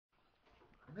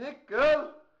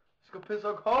Mikkel! Vi skal pisse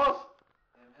og kors!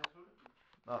 Jamen, jeg slutter.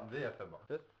 Nå, men det er fandme.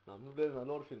 Fedt. Nå, nu bliver det noget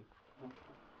lortefilm.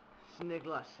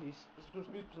 Niklas, du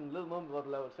spiser på sådan en led måde, hvor du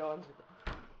laver et sjovt ansigt.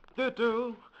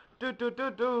 Du.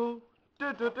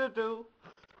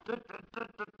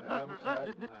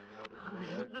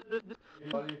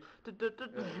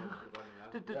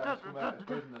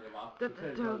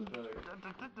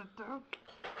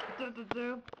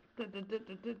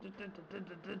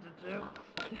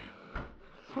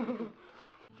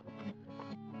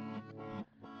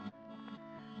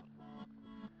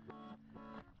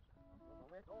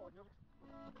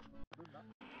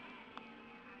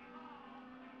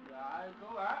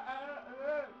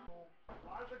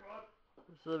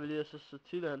 Nu sidder vi lige og så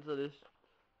Tille han sidder lidt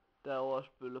derovre og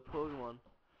spiller Pokémon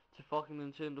til fucking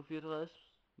Nintendo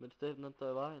 64, men Steffen han står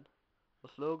i vejen og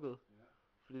slukket,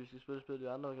 fordi vi skal spille de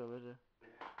andre kan være med til.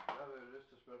 Jeg har lyst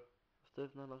til at spille.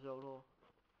 Steffen han har sjovt over.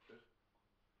 Fedt.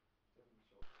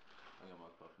 Jeg må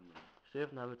også bare finde det.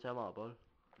 Steffen han vil tage mig og bold.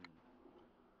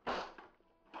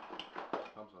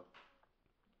 Kom så.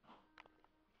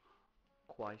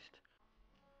 Christ.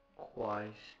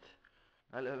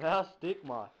 Nej, lad være at stikke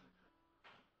mig.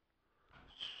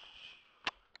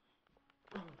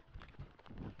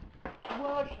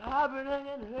 What's happening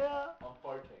in here? Og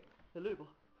folketing. Jeg løber.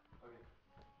 Okay.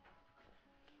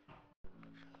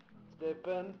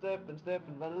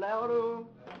 Steffen, hvad laver du?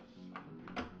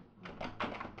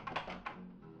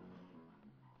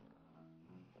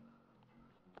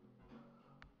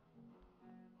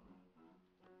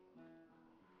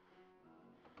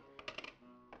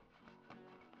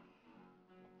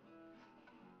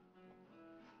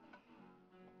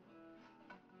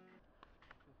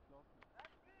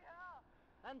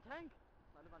 En tank?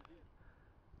 Nej, det var en bil.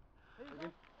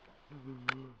 Okay.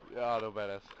 Ja, det var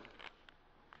badass.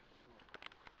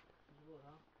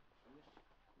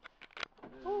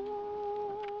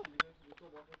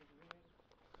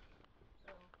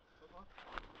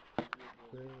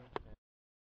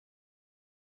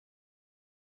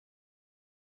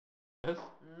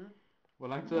 Hvor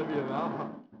lang tid har vi været her?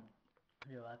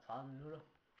 Vi har været 30 minutter.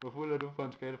 Hvor fuld er du for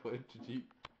en skala fra 1 til 10?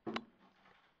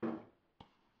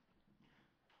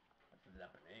 Altså det der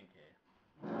banankage.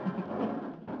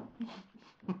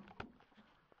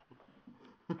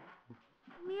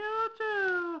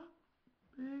 Mewtwo!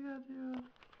 Pikachu!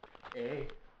 Hey.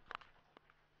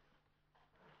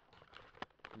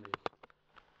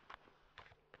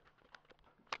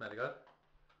 Smager det godt?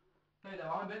 Hey, der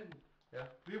var en venten. Ja.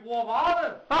 Vi bruger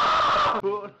varme!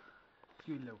 Bål.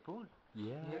 Skal vi lave bål? Ja.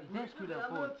 I dag skal vi lave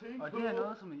bål, og det er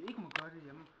noget, som I ikke må gøre det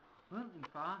hjemme. Uden en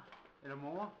far, eller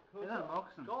mor, eller en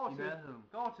voksen i nærheden.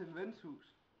 Gå til en vens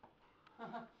hus.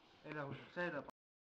 Eller hospitalet og